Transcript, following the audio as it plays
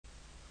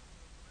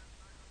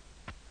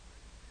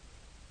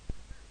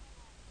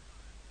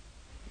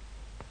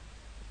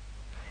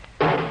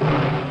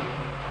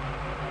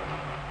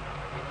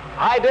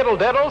Hi diddle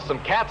diddle, some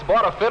cats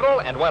bought a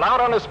fiddle and went out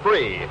on a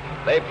spree.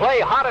 They play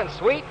hot and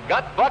sweet,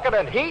 gut bucket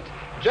and heat.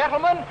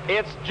 Gentlemen,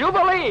 it's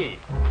Jubilee.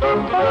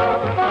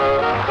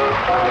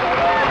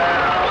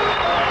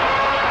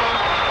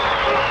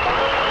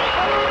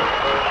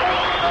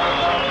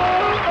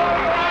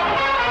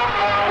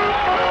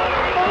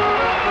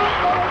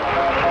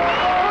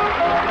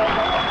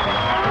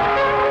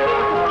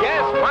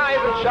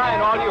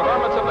 Shine, all you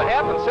hermits of the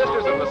hep and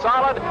sisters of the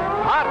solid.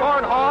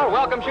 Hawthorne Hall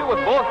welcomes you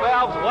with both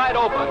valves wide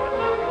open.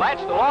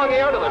 Latch the long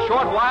ear to the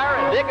short wire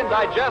and dig and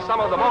digest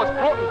some of the most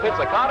potent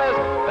pizzicatas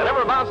that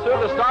ever bounced through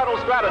the startled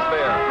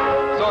stratosphere.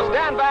 So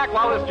stand back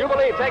while this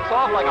Jubilee takes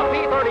off like a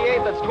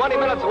P-38 that's 20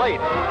 minutes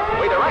late.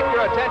 We direct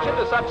your attention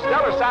to such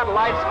stellar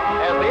satellites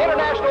as the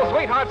International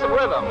Sweethearts of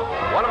Rhythm,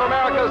 one of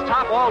America's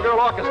top all-girl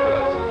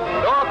orchestras.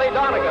 Dorothy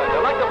Donegan,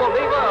 delectable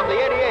diva of the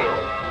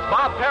 88.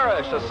 Bob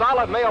Parrish, a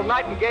solid male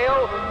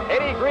nightingale,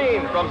 Eddie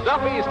Green from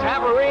Duffy's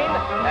Tambourine,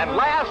 and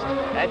last,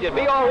 and you'd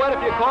be all right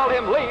if you called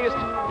him least,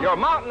 your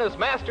mountainous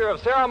master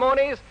of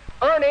ceremonies,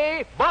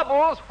 Ernie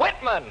Bubbles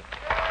Whitman.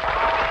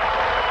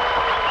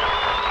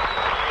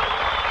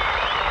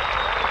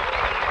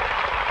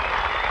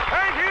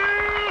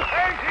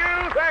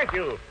 Thank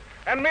you.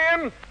 And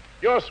men,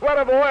 your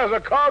sweater boy has a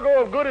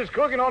cargo of goodies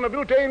cooking on the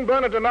butane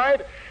burner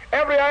tonight,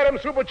 every item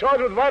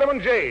supercharged with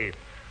vitamin J.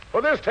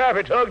 For this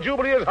taffy tug,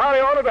 Jubilee is highly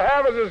honored to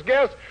have as his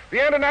guest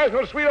the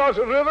International Sweethearts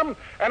of Rhythm,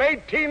 an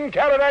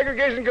 18-carat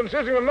aggregation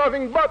consisting of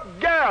nothing but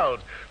gals.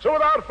 So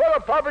without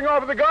further popping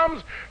off of the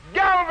gums,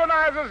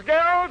 galvanizers,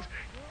 gals,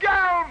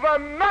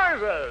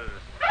 galvanizers!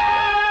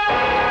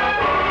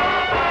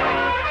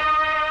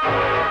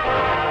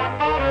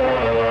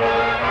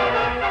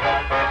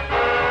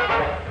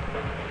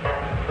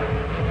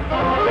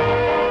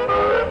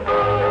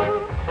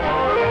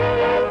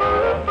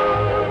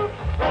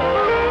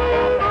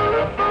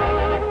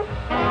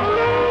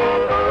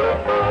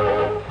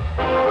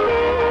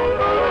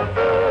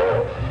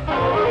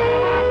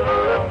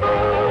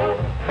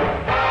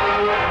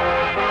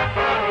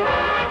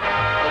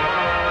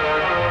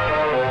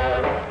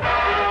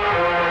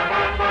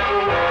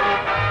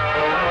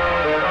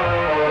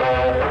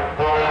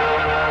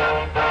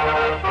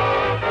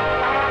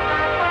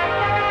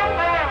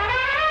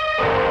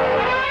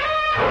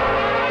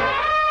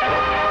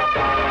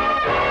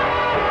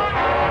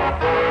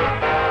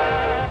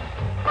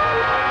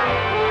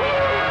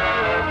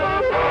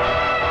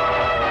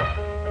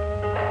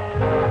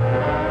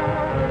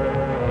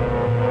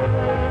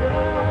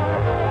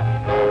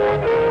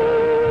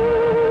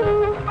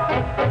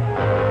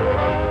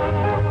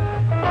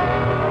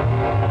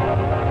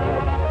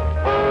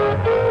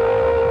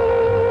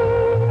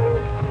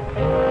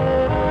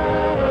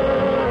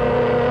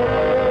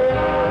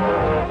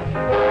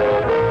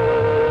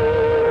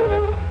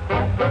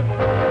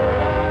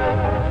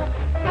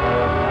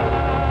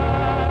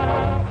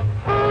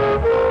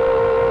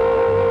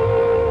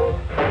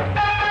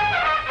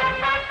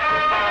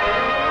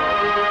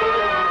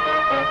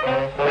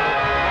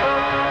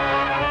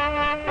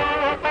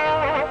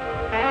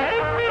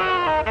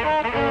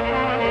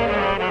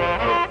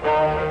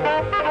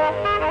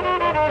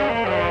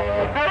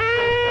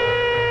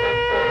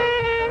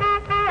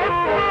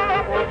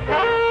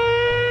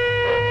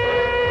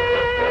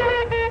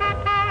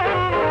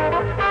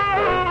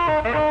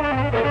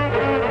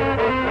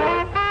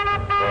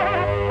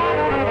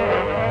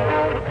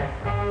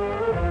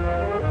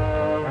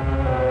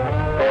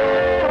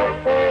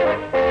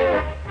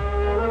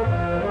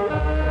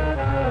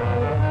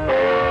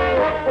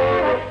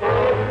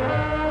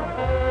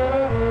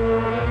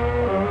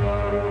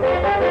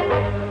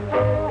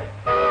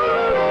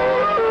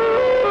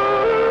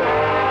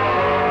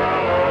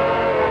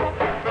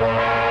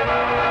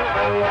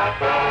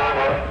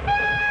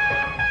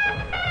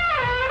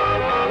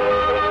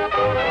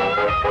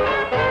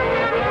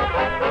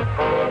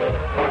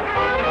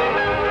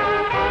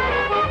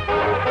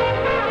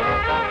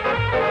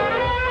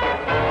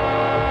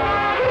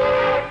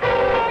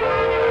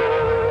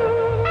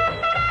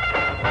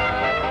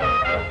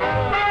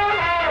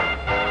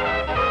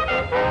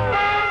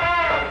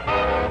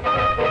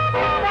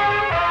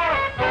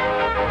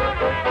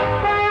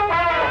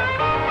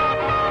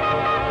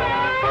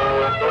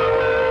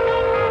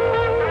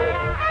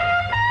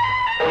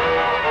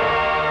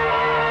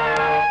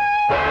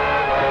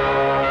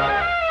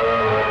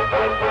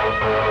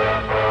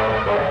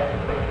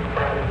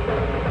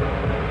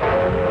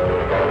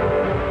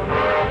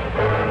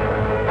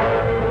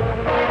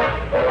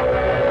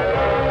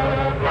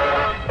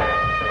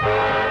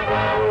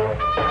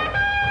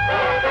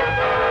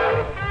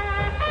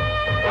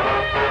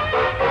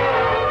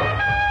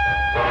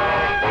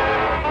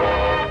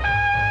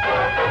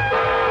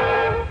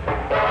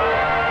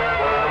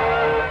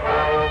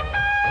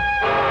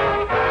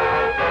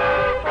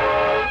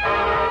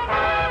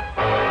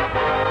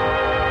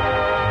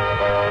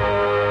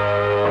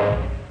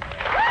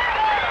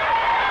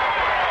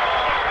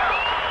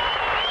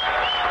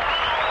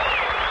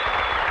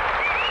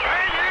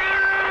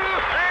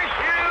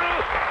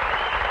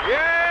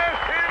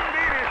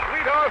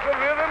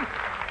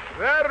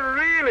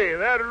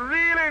 that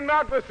really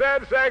knock the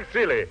sad sack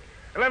silly.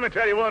 And let me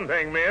tell you one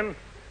thing, men.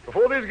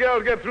 Before these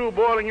gals get through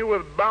boiling you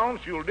with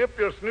bounce, you'll dip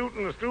your snoot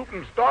in the stoop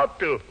and start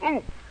to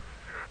hoop.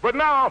 But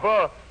now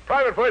for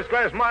Private First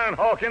Class Myron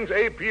Hawkins,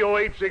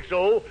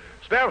 ep82,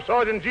 Staff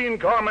Sergeant Gene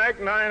Carmack,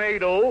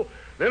 980,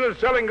 Leonard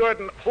Sellingert,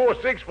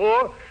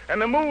 464,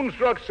 and the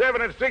Moonstruck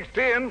 7 at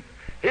 610,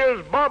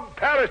 here's Bob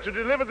Parrish to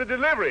deliver the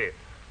delivery.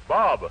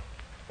 Bob,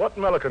 what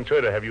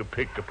Melicanturta have you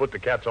picked to put the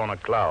cats on a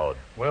cloud?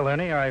 Well,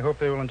 Ernie, I hope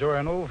they will enjoy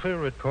an old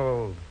favorite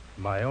called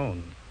My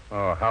Own.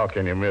 Oh, how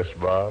can you miss,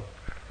 Bob?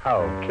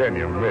 How can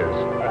you miss?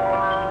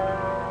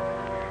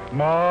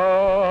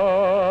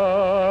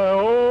 My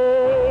own,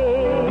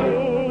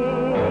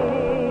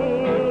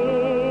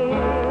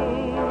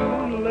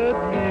 let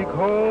me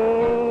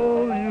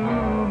call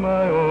you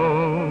my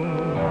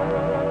own.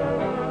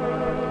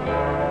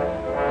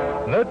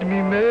 Let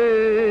me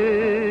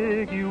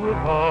make you a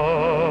part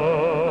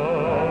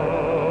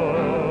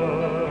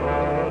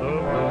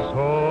of the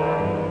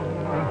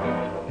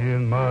song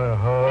in my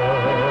heart.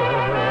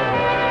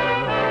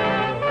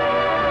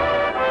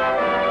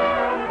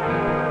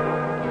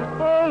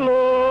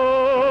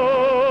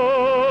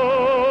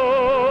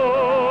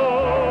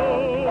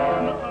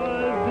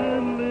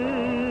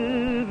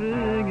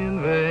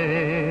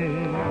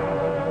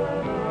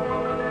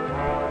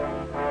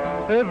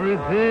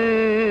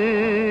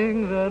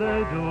 Everything that I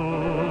do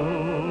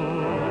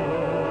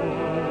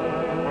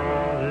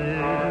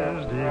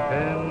is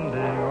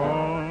depending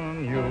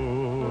on you.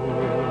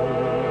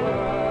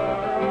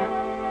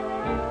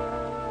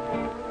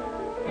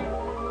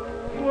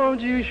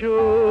 Won't you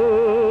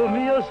show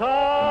me a sign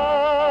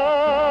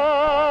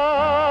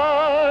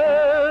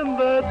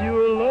that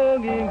you're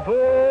longing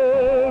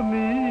for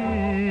me?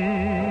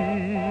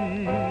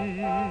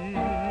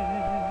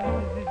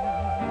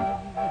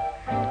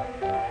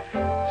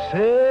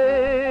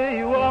 Say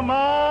you are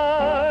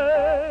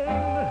mine,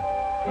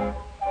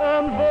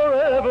 and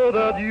forever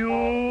that you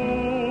will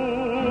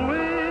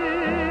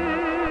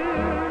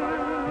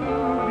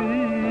be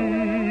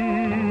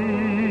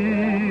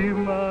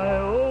my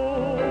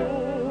own.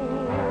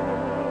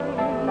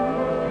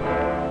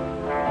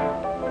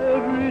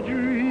 Every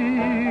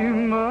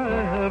dream I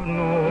have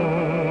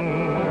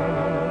known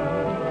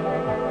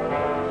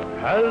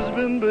has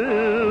been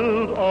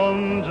built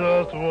on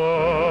just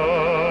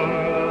one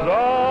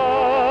desire.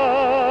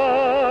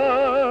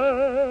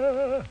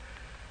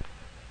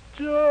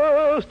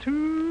 Just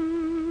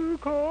to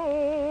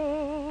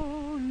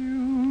call you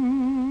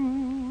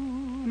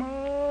my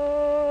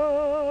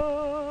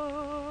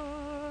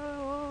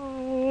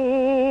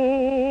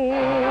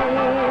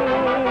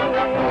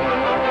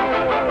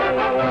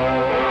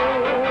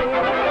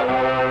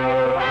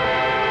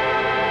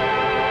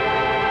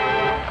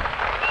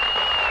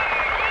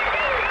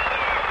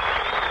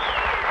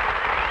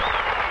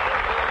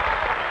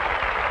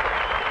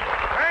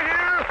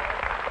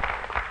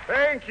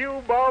Thank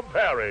you, Bob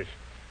Parrish.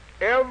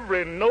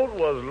 Every note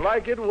was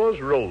like it was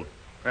wrote.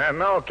 And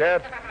now,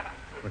 cats,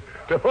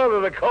 to further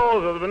the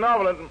cause of the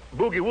benevolent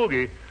boogie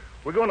woogie,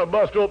 we're going to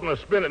bust open a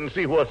spinet and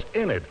see what's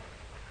in it.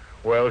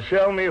 Well,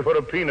 shell me for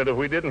a peanut if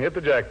we didn't hit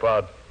the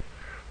jackpot.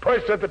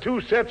 Perched at the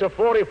two sets of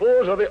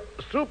 44s are the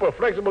super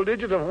flexible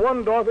digits of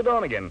one Dorothy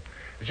Donegan.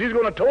 She's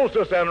going to toast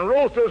us and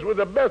roast us with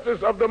the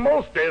bestest of the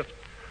mostest,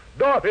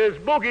 Dorothy's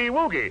boogie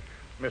woogie.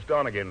 Miss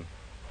Donegan,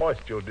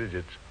 hoist your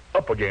digits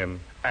up again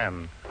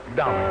and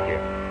down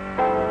again.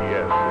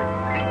 Yes.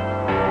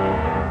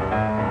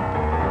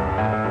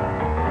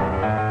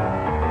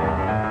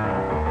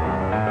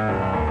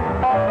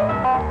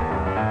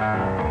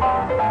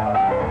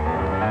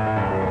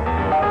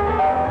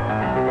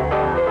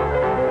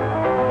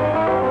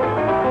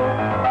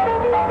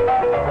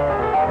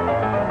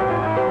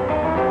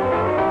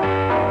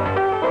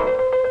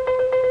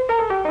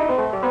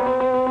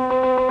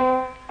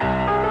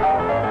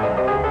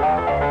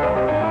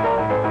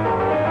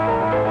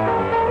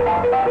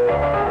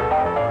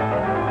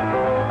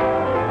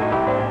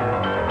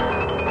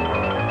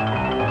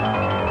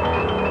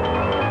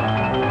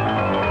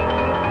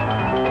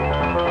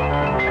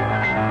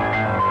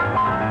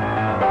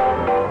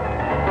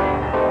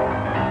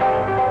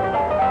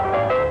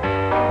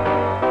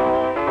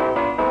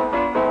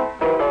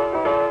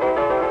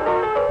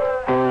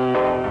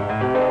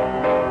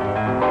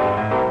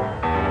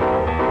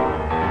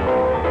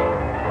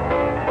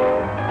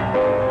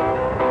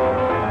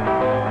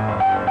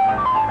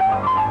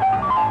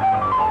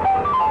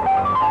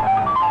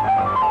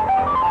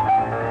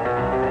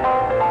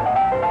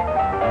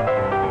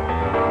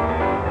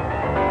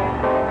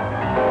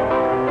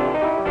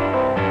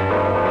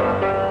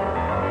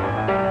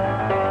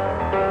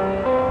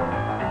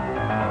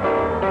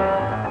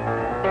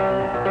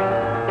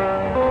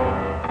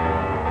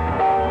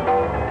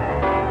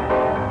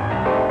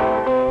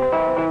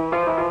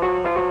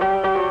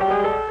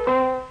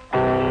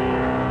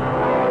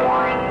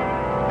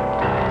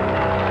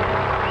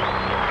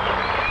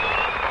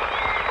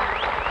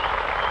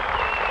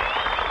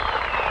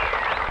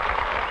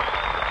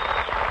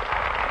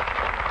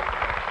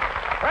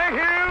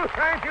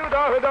 Thank you,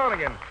 Dorothy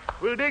Donegan.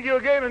 We'll dig you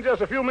again in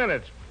just a few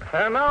minutes.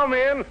 And now,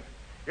 men,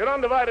 your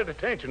undivided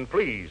attention,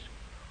 please.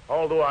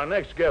 Although our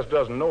next guest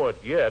doesn't know it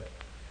yet,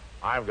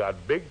 I've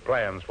got big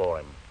plans for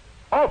him.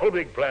 Awful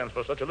big plans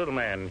for such a little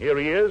man. Here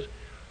he is,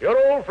 your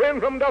old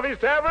friend from Duffy's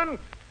Tavern,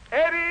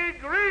 Eddie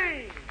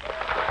Green.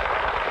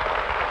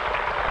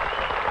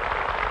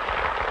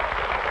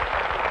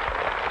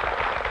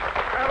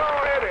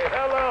 Hello, Eddie.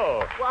 Hello.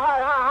 Well,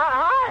 hi,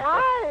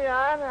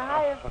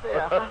 how you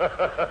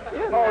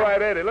feel? All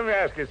right, Eddie, let me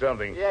ask you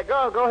something. Yeah,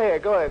 go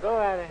ahead, go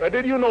ahead.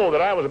 Did you know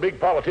that I was a big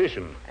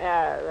politician?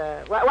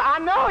 Well, I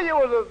know you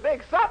was a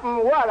big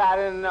something. What? I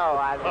didn't know.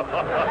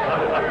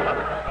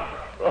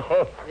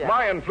 Yeah.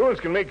 My influence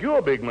can make you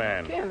a big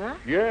man. Can, huh?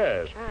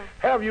 Yes.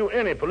 Have you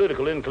any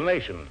political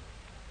inclination?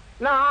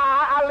 No,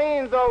 I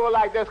leaned over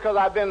like this because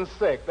I've been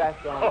sick. That's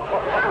all.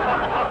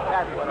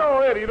 That's what. No,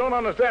 Eddie, you don't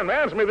understand.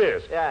 Answer me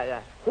this. Yeah.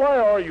 Why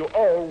are you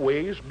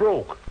always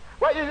broke?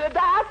 Well,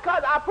 that's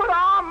because I put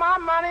all my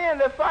money in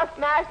the First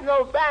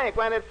National Bank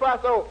when it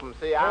first opened.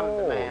 See, I'm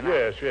the man.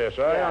 Yes,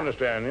 I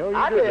understand. You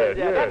I did did, that.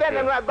 yeah.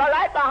 Yes. But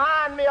right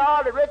behind me,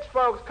 all the rich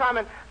folks come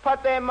and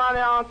put their money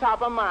on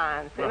top of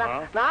mine. See,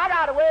 now I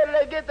got to wait till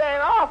they get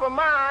their off of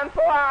mine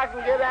before I can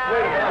get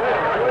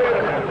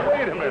out.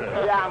 Wait a minute.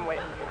 Yeah, I'm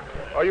waiting.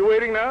 Are you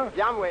waiting now?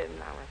 Yeah, I'm waiting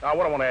now. Now,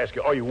 what I want to ask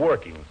you, are you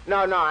working? No,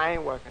 I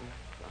ain't working.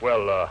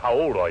 Well, how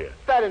old are you?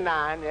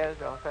 39 years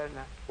old,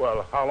 39.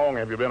 Well, how long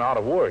have you been out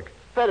of work?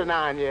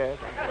 39 years.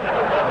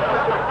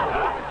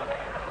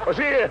 Well,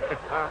 see,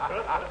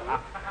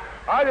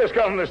 I just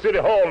come from the city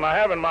hall and I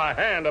have in my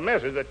hand a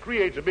message that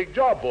creates a big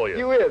job for you.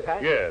 You is, huh?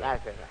 Yes.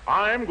 That's it.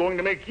 I'm going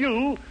to make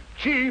you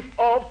chief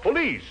of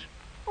police.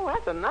 Oh,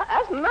 that's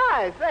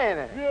nice, ain't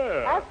it? Yeah.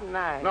 That's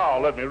nice. Now,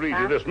 let me read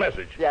you this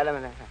message. Yeah, let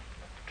me know.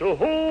 To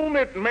whom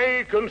it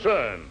may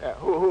concern.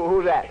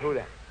 Who's that?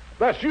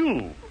 That's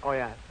you. Oh,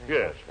 yeah.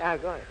 Yes. Yeah,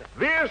 go ahead.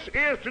 This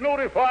is to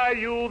notify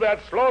you that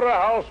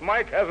Slaughterhouse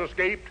Mike has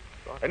escaped,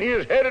 and he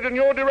is headed in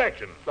your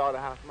direction.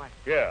 Slaughterhouse Mike.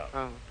 Yeah.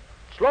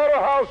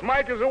 Slaughterhouse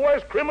Mike is the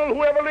worst criminal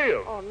who ever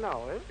lived. Oh,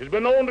 no. He's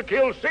been known to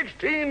kill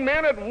 16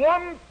 men at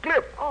one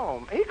clip.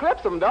 Oh, he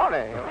clips them, don't he?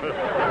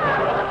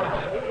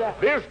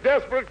 This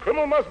desperate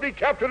criminal must be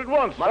captured at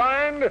once.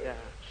 Signed, Yeah.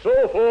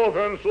 so forth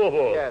and so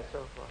forth. Yeah, so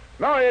far.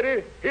 Now,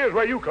 Eddie, here's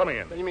where you come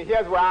in. You mean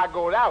here's where I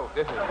go out?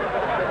 This is...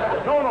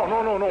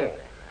 No.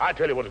 I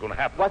tell you what's going to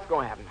happen. What's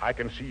going to happen? I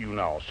can see you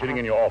now, sitting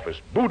in your office,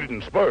 booted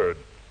and spurred.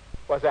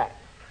 What's that?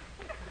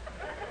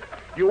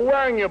 You're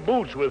wearing your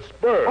boots with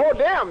spurs. Oh,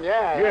 damn,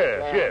 yeah.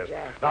 Yes.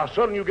 Now,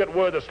 suddenly you get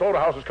word the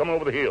slaughterhouse is coming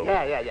over the hill.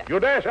 Yeah. You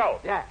dash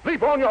out. Yeah.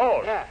 Leap on your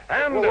horse. Yeah.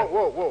 And...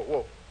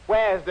 Whoa.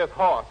 Where's this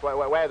horse?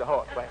 Where's the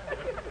horse? Where?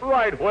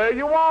 Right where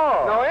you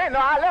are. No, ain't. No,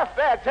 I left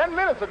there 10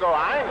 minutes ago.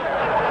 I ain't.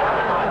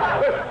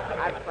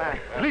 That's fine.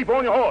 Leap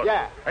on your horse.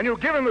 Yeah. And you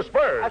give him the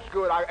spurs. That's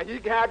good. You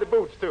can have the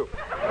boots, too.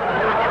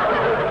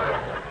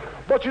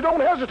 But you don't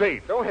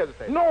hesitate. Don't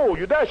hesitate. No,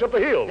 you dash up the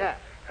hill. Yeah.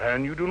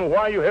 And you do know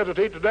why you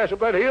hesitate to dash up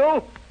that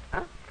hill?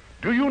 Huh?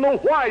 Do you know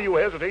why you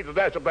hesitate to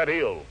dash up that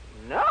hill?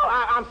 No,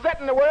 I'm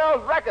setting the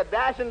world's record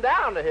dashing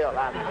down the hill.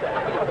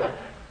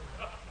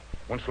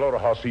 When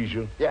Slaughterhouse sees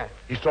you, Yeah.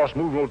 he starts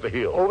moving over the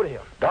hill. Over the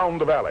hill. Down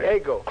the valley. There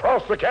you go.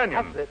 Across the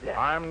canyon. That's it, yeah.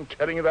 I'm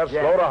telling you, that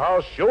Yeah.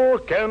 Slaughterhouse sure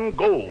can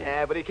go.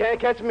 Yeah, but he can't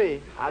catch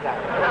me. I got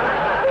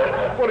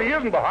it. Well, he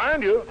isn't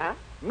behind you. Huh?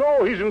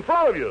 No, he's in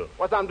front of you.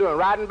 What's I'm doing,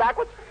 riding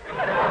backwards?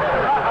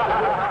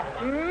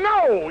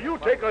 No, you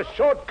take a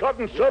shortcut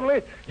and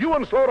suddenly you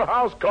and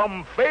Slaughterhouse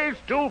come face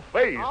to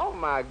face. Oh,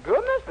 my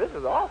goodness, this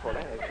is awful.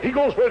 He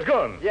goes for his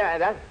gun,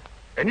 Yeah,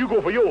 and you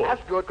go for yours.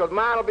 that's good, because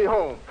mine will be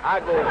home. I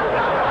go.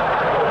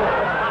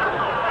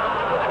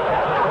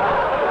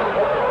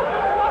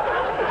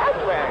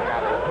 That's where I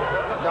got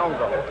it. Don't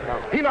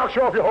go. He knocks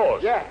you off your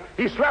horse. Yeah.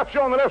 He slaps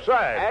you on the left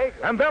side, There you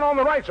go. and then on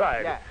the right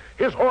side. Yeah.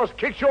 His horse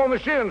kicks you on the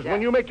shins Yeah.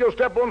 when you make your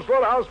step on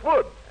Slaughterhouse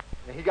foot.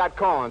 He got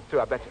corns, too,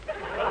 I bet you.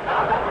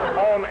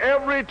 On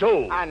every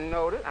toe. I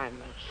know it.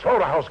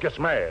 Slaughterhouse gets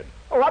mad.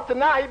 Oh, up to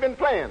now, he been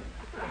playing.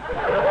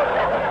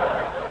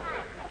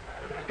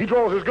 He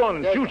draws his gun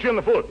and Yeah. shoots you in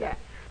the foot. Yeah.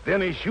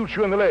 Then he shoots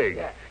you in the leg.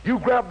 Yeah. You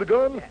grab the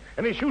gun,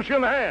 and he shoots you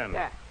in the hand.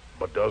 Yeah.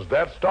 But does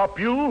that stop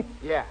you?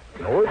 Yeah.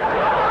 No, it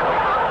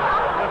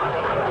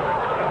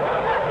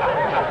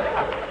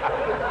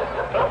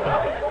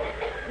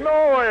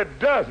No, it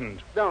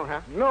doesn't. Don't,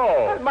 huh? No.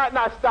 That might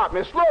not stop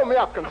me. Slow me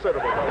up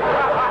considerably.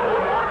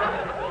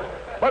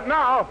 But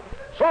now,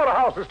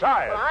 Slaughterhouse is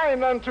tired. I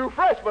ain't none too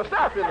fresh for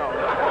stuff, you know.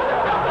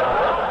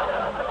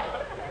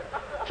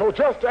 So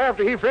just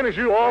after he finishes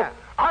you off, Yeah.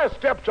 I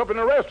steps up and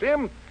arrest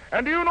him.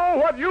 And do you know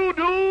what you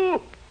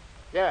do?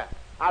 Yeah,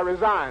 I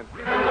resign.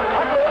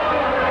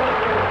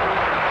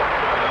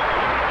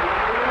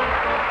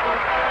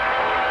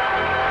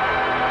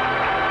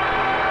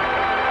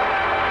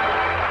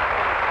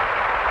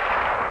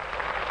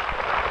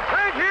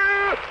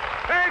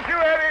 Thank you,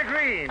 Eddie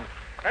Green.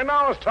 And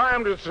now it's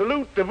time to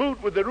salute the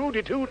voot with the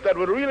rooty toot that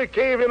would really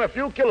cave in a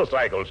few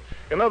kilocycles.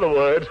 In other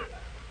words,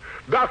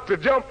 Dr.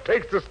 Jump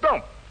takes the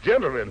stump.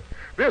 Gentlemen,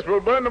 this will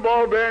burn the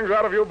ball bearings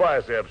out of your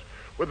biceps.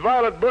 With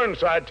Violet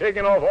Burnside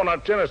taking off on her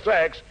tenor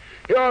sax,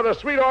 Here are the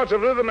Sweethearts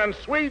of Rhythm and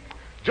Sweet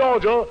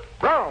Georgia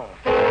Brown.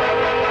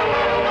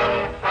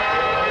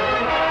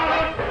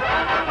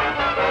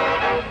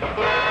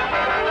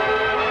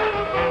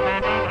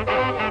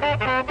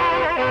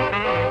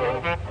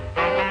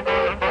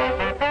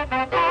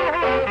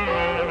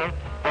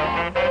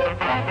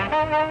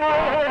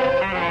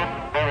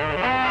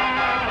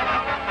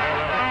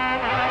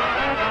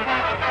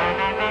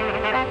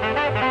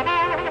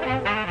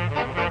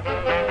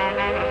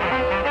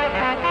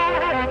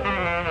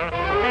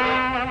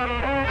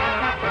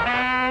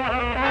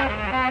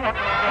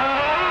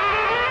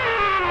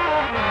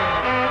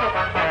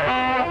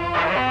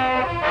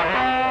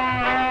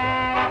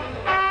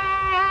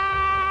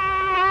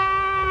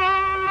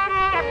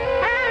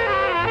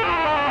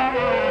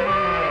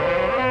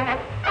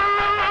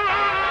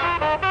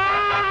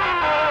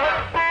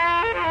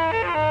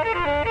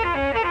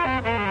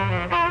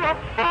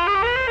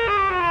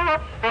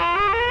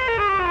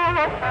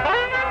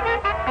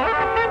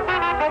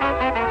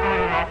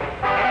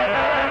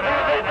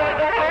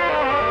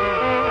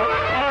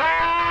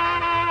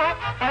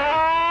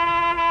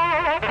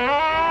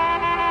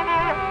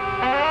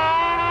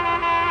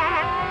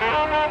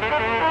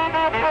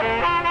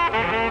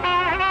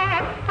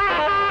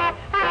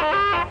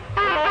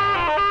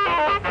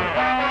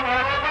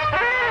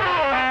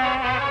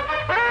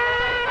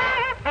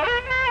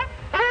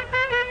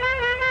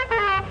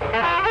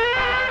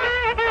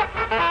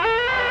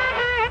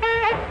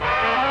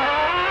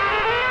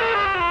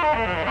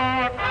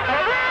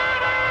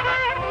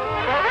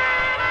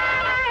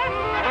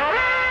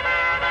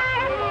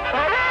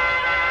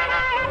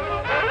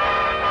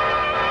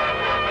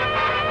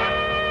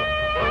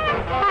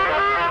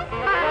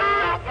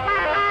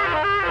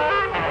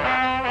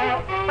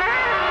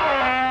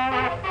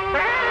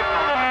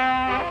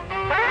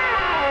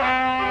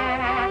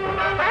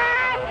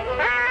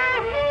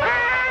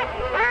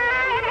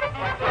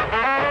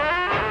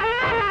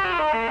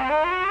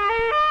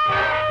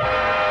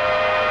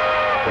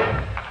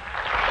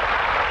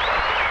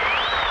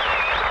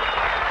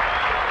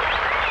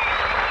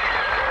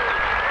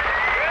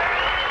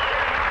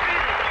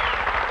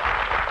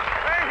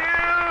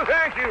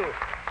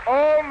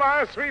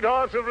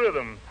 Sweethearts of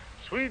Rhythm.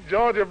 Sweet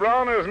Georgia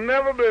Brown has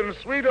never been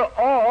sweeter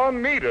or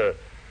neater.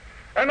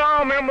 And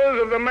now,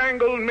 members of the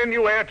Mangled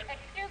Minuet.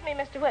 Excuse me,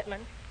 Mr.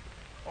 Whitman.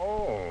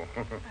 Oh,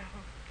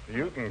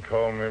 you can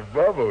call me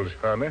Bubbles,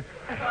 honey.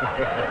 All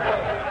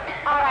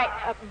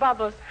right,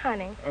 Bubbles,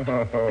 honey.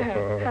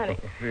 Honey.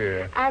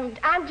 Yeah.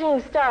 I'm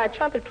Jean Starr, a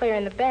trumpet player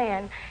in the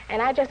band,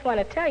 and I just want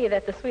to tell you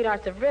that the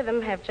Sweethearts of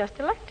Rhythm have just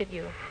elected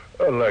you.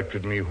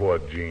 Elected me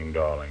what, Jean,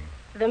 darling?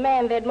 The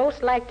man they'd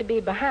most like to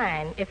be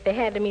behind if they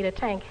had to meet a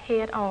tank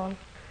head on.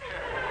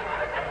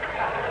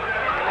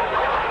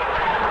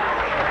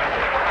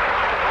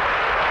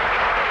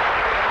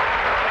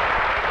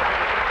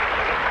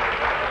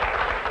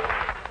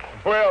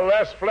 Well,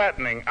 that's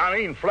flattering.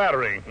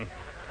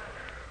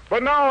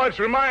 But now it's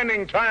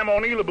reminding time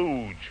on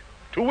Elabooge.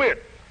 To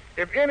wit,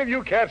 if any of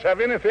you cats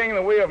have anything in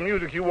the way of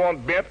music you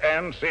want bent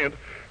and sent,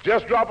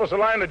 just drop us a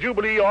line to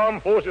Jubilee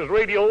Armed Forces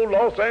Radio,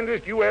 Los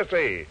Angeles,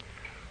 USA.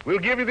 We'll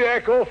give you the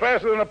echo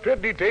faster than a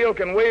pit detail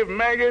can wave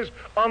Maggie's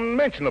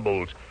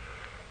unmentionables.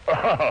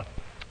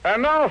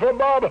 And now for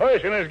Bob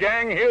Hirsch and his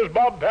gang, here's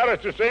Bob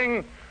Paris to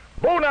sing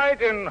Bo Night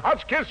in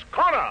Hotchkiss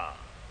Corner.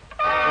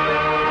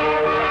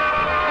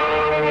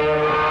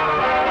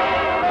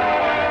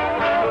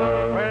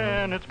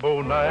 When it's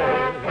Bo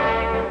Night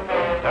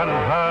down in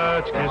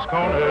Hotchkiss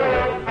Corner,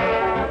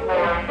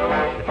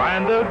 you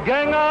find the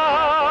gang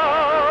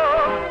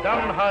out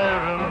down in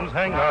Hiram's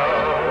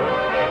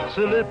hangout,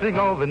 slipping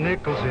all the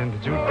nickels in the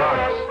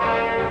jukebox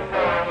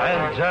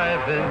and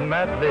jiving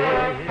madly.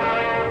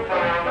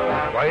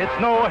 Why, it's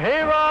no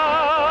hayride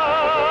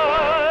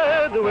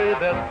the way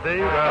that they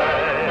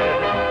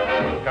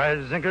ride.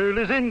 Guys and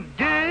girls in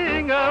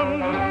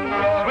gingham,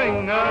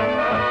 swing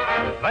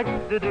 'em like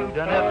they do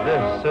down at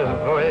the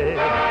Savoy.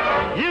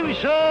 You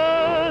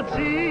should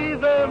see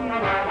them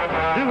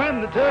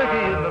doing the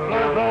turkey and the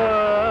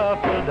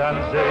flip-flop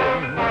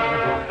dancing.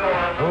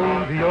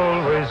 Oh, they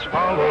always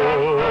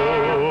follow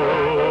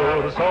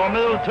the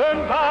Sawmill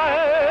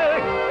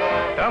Turnpike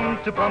down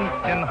to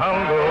Pumpkin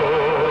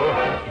Hollow,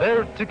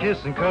 there to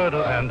kiss and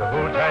cuddle and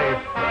hold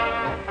tight,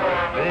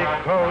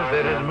 because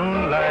it is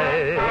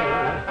moonlight.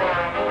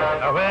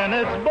 Now when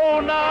it's Bo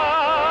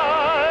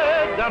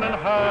Night down in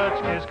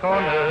Hotchkiss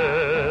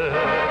Corner,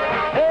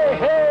 hey,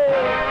 hey,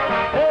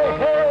 hey,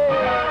 hey.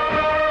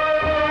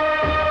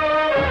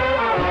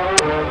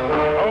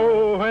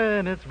 Oh,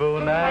 when it's Bo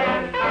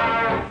Night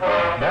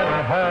down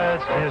in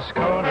Hotchkiss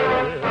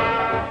Corner,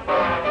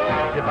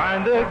 you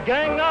find the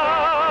gang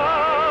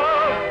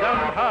out down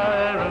in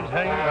Hiram's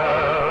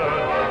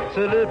hangout,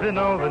 slipping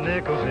all the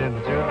nickels in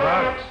the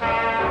jukebox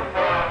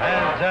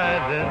and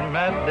jiving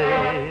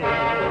madly.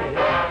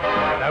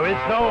 Now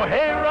it's no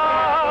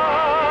hayride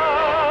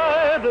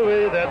the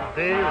way that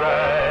they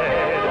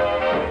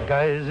ride.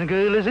 Guys and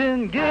girls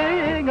in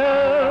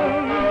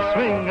gingham,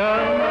 swing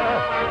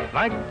 'em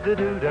like they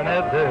do down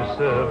at the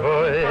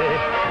Savoy.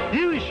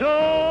 You sure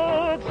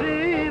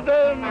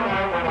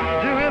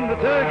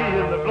turkey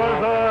in the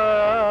floors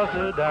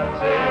after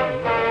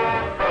dancing.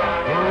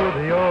 Oh,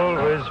 they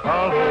always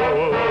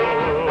follow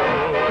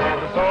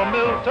the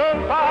Sawmill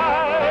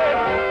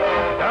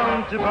Turnpike down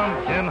to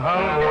Pumpkin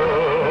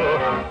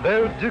Hollow,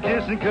 there to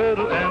kiss and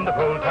cuddle and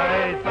hold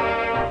tight,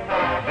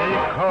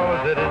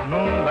 because it is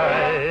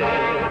moonlight.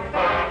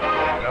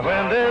 Now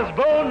when there's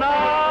bow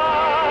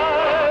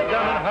night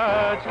down in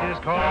Hotchkiss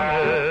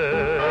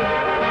Corner,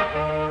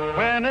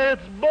 when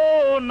it's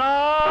bow night,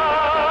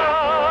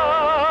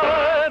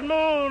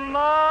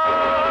 moonlight,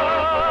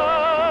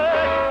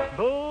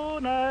 bow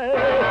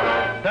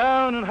night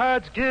down in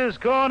Hotchkiss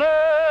Corner.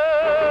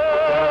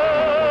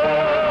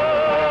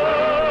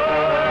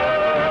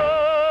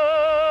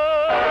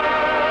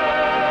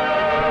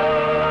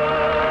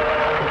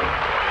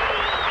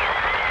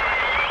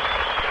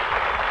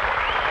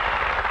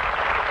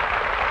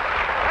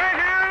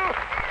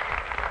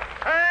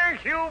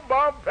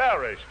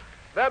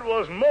 That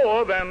was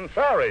more than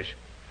fairish.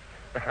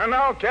 And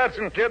now, cats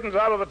and kittens,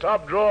 out of the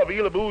top drawer of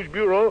Elaboo's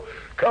bureau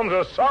comes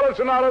a solid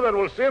sonata that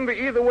will send the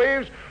ether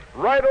waves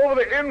right over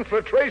the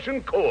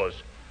infiltration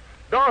course.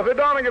 Dorothy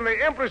Donegan,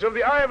 the Empress of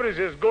the Ivories,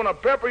 is going to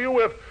pepper you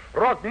with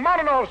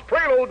Rachmaninoff's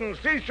Prelude in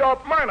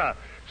C-sharp minor.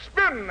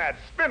 Spin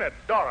it,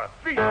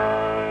 Dorothy.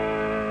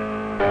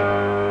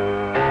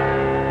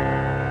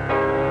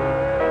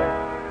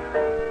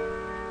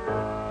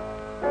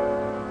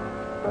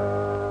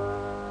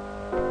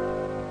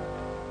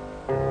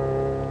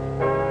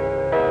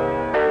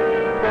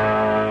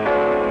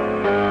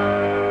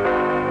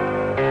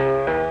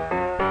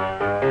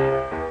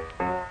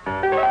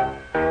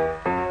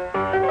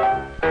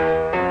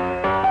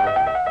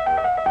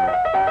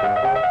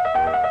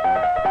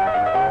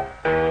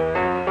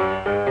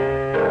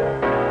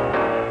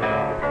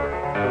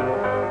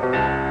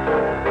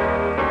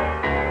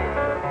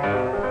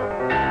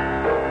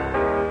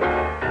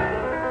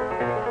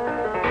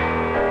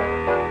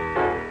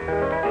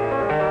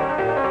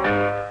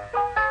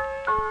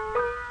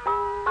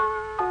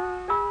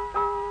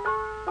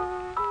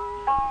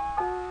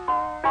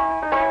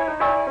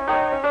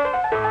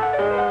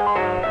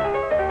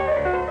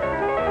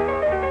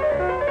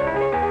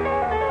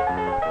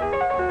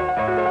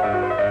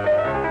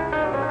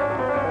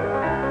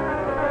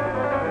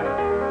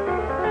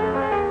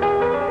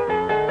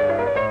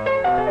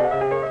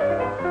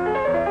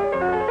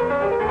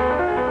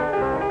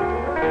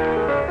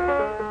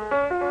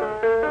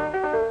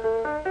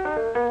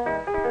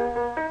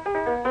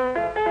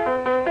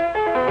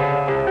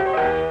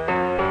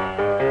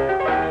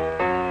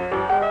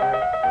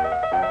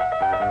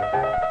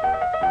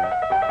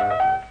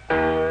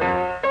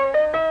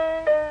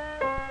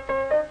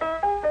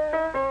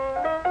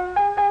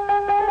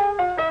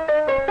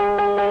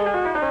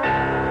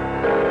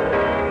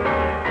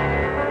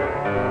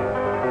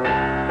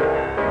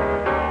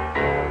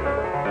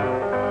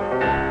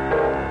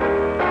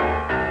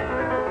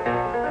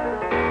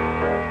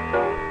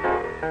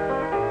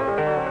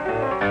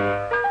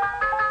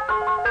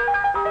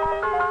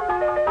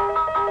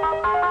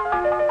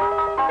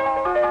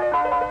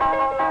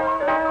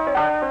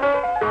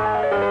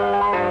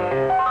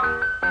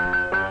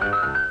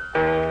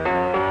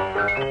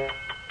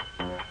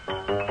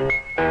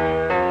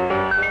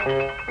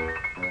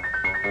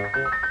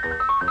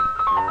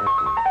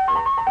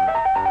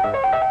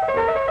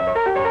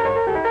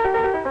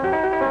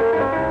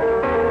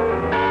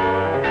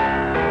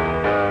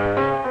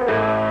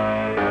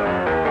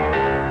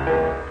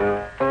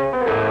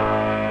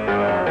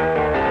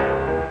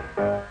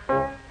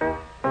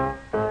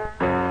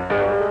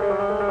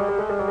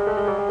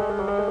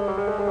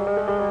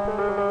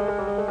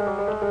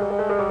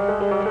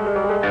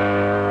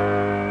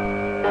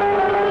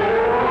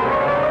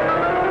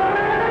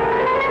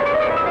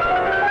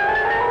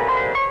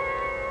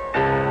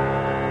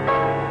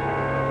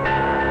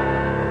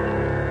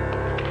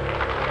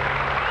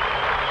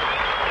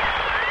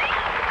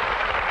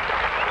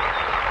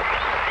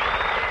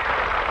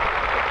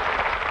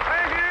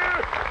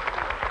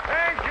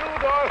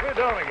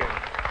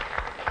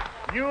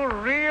 You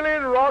really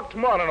rocked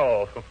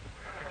Mononov.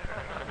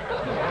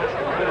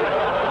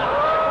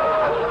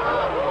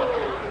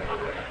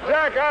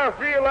 Jack, I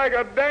feel like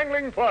a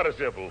dangling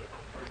participle.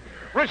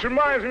 Which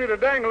reminds me to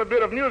dangle a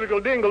bit of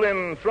musical dingle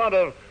in front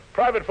of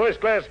Private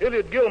First Class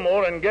Hilliard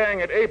Gilmore and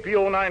gang at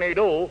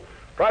APO980,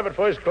 Private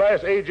First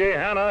Class A.J.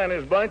 Hanna and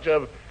his bunch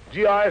of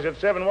GIs at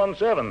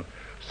 717,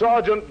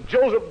 Sergeant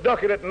Joseph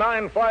Duckett at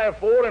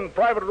 954, and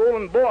Private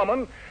Roland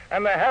Borman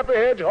and the Happy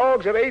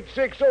Hedgehogs at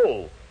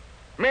 860.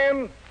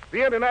 Men,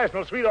 the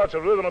International Sweethearts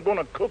of Rhythm are going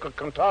to cook a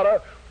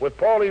cantata with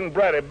Pauline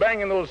Brady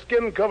banging those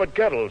skin-covered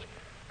kettles.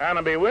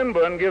 Annabee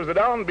Winburn gives the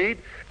downbeat,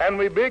 and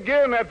we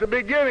begin at the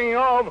beginning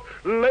of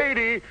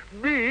Lady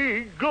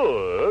Be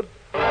Good.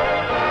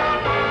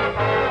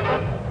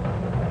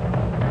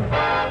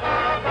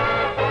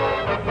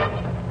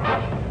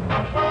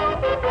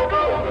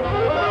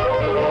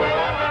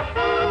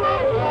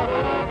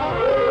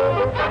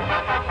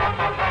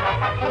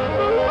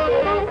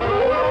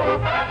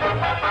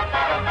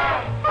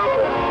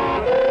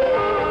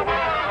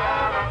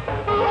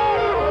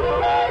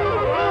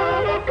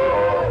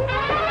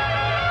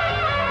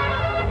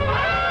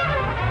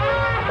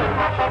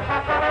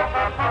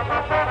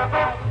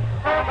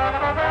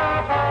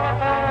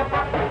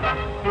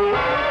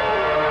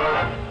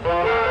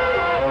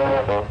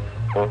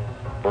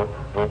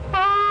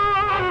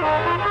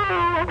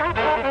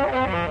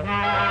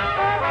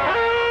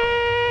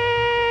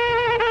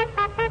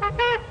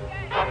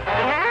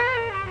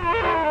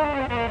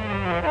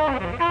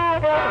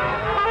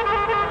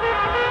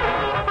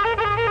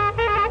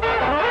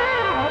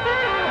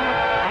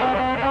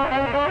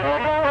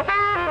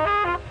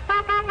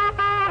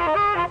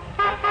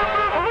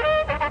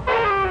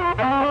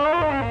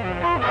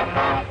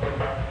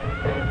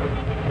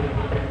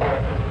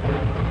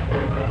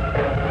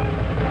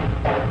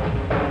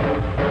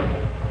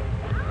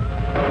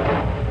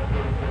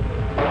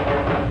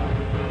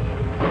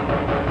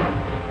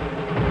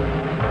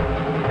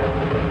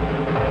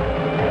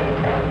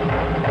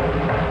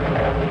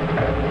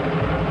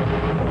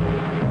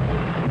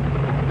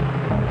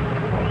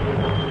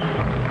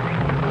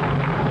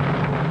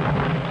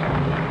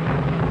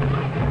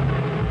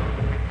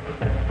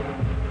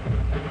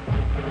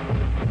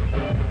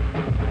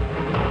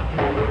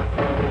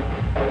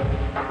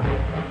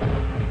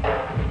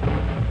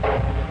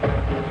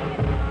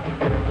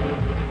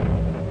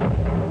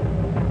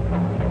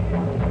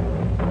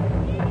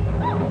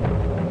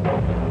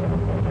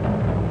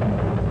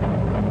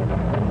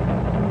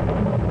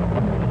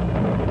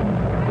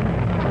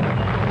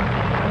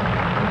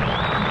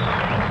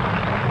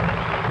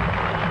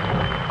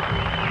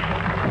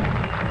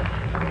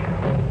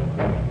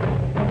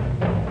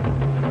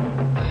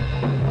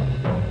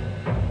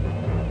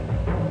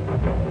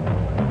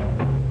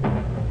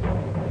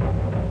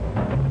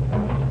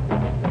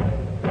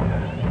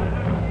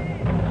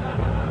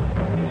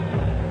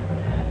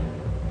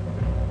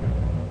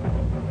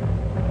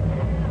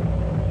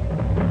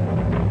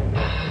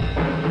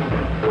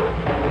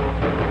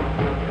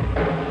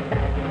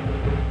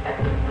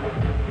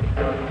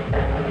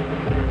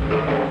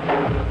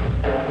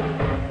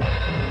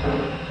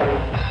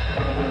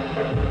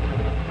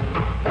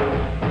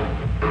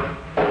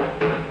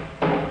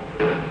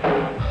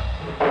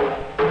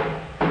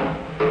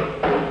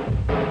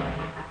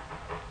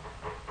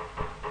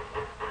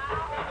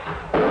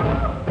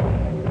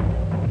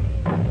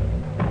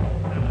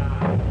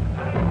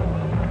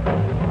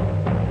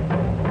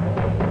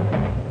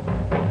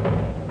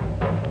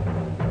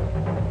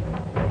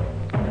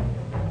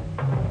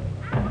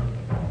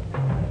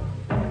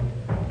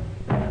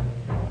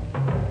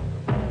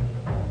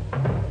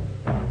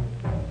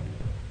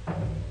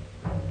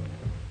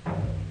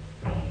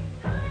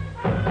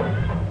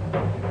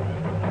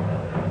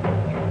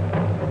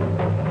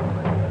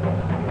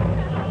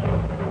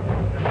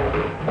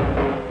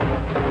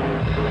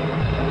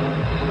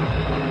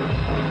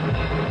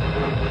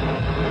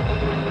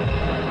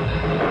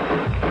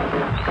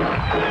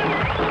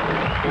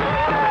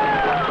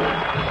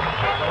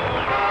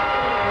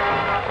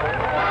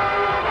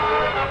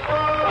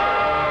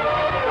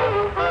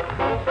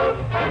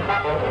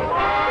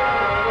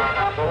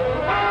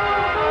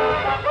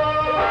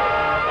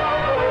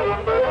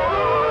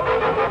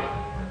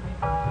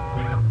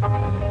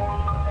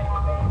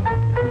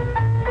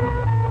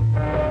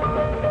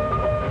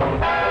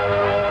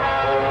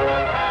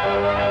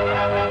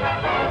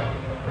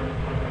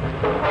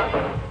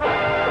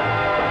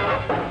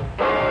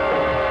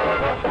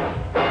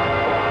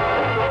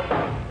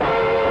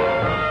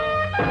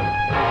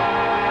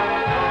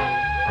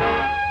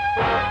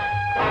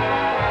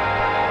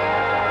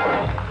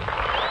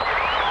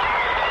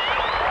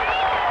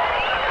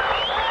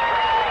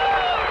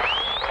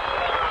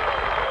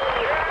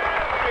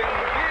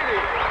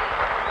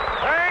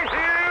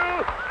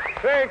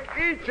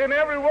 each and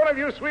every one of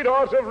you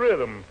sweethearts of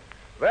rhythm.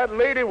 That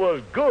lady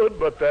was good,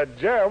 but that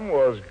jam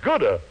was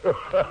gooder.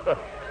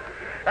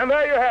 And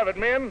there you have it,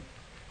 men.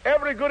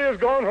 Every goodie is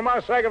gone from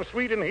my sack of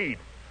sweet and heat.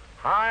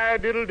 Hi,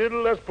 diddle,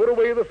 diddle, let's put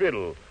away the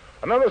fiddle.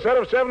 Another set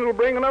of 7 will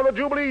bring another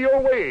Jubilee your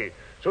way.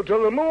 So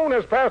till the moon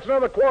has passed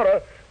another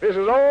quarter, this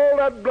is all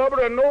that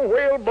blubber and no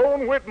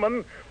whalebone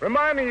Whitman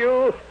reminding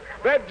you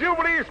that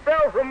Jubilee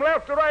spelled from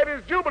left to right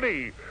is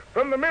Jubilee.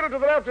 From the middle to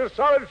the left is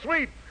solid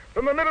sweet.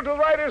 From the middle to the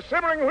right is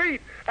simmering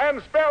wheat.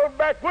 And spelled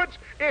backwards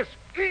is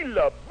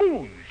Ela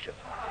Booge.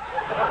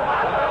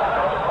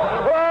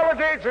 For all the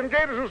dates and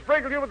gators who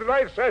sprinkled you with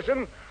tonight's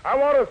session, I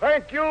want to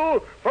thank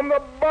you from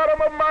the bottom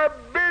of my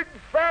big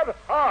fat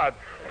heart.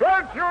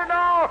 Thank you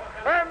now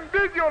and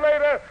bid you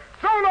later.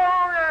 So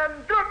long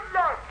and good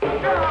luck.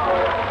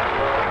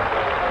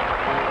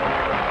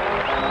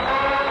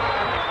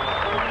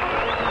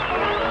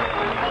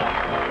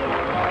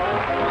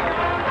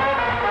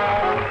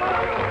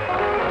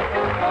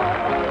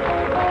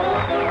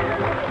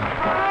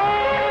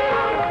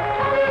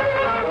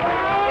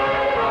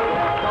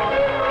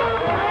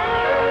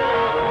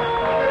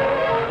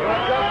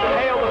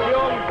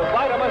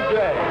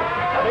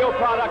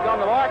 Product on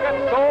the market,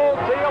 sold,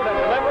 sealed, and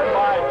delivered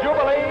by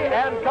Jubilee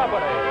and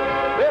Company.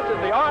 This is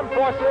the Armed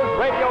Forces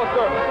Radio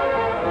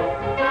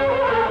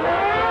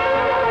Service.